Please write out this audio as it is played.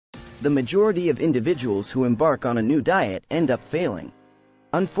the majority of individuals who embark on a new diet end up failing.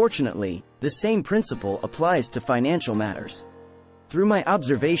 Unfortunately, the same principle applies to financial matters. Through my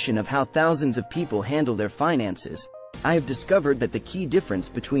observation of how thousands of people handle their finances, I have discovered that the key difference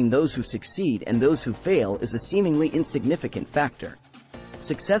between those who succeed and those who fail is a seemingly insignificant factor.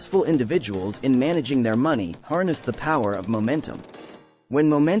 Successful individuals in managing their money harness the power of momentum. When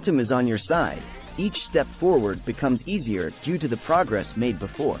momentum is on your side, each step forward becomes easier due to the progress made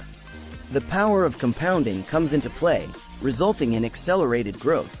before. The power of compounding comes into play, resulting in accelerated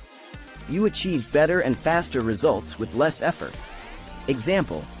growth. You achieve better and faster results with less effort.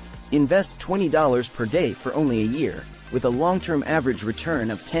 Example: invest $20 per day for only a year, with a long-term average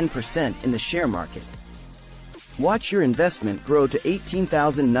return of 10% in the share market. Watch your investment grow to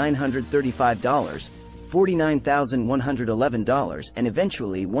 $18,935, $49,111, and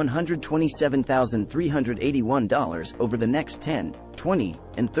eventually $127,381 over the next 10, 20,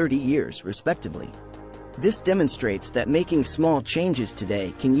 and 30 years, respectively. This demonstrates that making small changes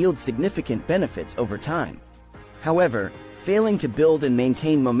today can yield significant benefits over time. However, failing to build and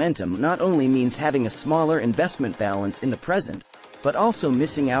maintain momentum not only means having a smaller investment balance in the present, but also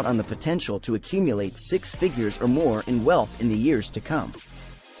missing out on the potential to accumulate six figures or more in wealth in the years to come.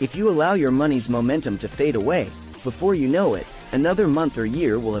 If you allow your money's momentum to fade away, before you know it, another month or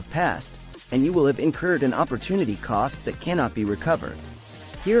year will have passed, and you will have incurred an opportunity cost that cannot be recovered.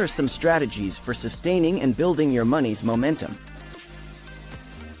 Here are some strategies for sustaining and building your money's momentum.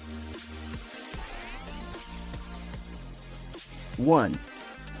 1.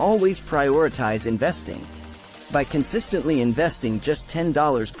 Always prioritize investing. By consistently investing just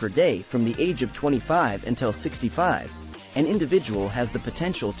 $10 per day from the age of 25 until 65, an individual has the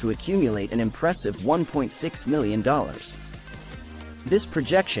potential to accumulate an impressive $1.6 million. This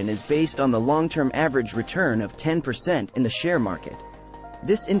projection is based on the long-term average return of 10% in the share market.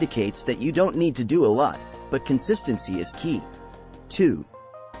 This indicates that you don't need to do a lot, but consistency is key. 2.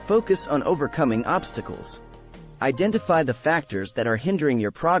 Focus on overcoming obstacles. Identify the factors that are hindering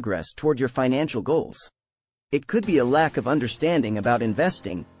your progress toward your financial goals. It could be a lack of understanding about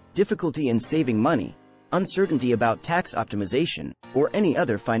investing, difficulty in saving money, uncertainty about tax optimization, or any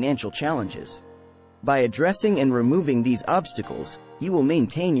other financial challenges. By addressing and removing these obstacles, you will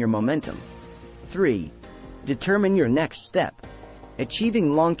maintain your momentum. 3. Determine your next step.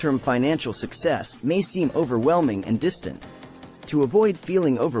 Achieving long-term financial success may seem overwhelming and distant. To avoid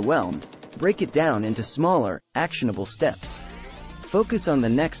feeling overwhelmed, break it down into smaller, actionable steps. Focus on the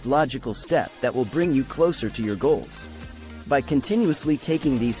next logical step that will bring you closer to your goals. By continuously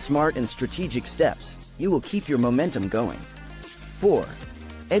taking these smart and strategic steps, you will keep your momentum going. 4.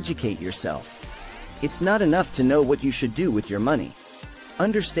 Educate yourself. It's not enough to know what you should do with your money.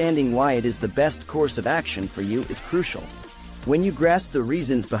 Understanding why it is the best course of action for you is crucial. When you grasp the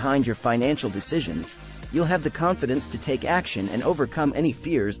reasons behind your financial decisions, you'll have the confidence to take action and overcome any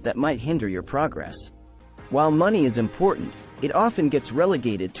fears that might hinder your progress. While money is important, it often gets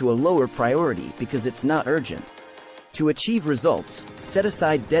relegated to a lower priority because it's not urgent. To achieve results, set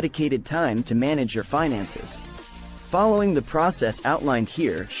aside dedicated time to manage your finances. Following the process outlined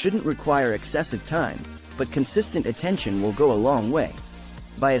here shouldn't require excessive time, but consistent attention will go a long way.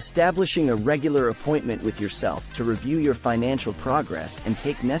 By establishing a regular appointment with yourself to review your financial progress and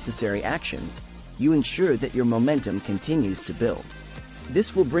take necessary actions, you ensure that your momentum continues to build.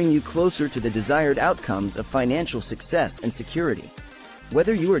 This will bring you closer to the desired outcomes of financial success and security.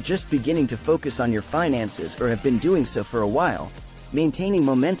 Whether you are just beginning to focus on your finances or have been doing so for a while, maintaining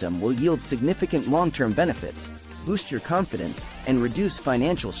momentum will yield significant long-term benefits, boost your confidence, and reduce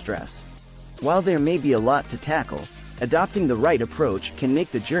financial stress. While there may be a lot to tackle, adopting the right approach can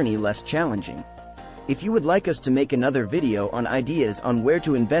make the journey less challenging. If you would like us to make another video on ideas on where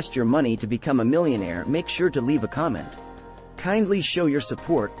to invest your money to become a millionaire, make sure to leave a comment. Kindly show your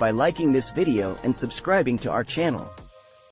support by liking this video and subscribing to our channel.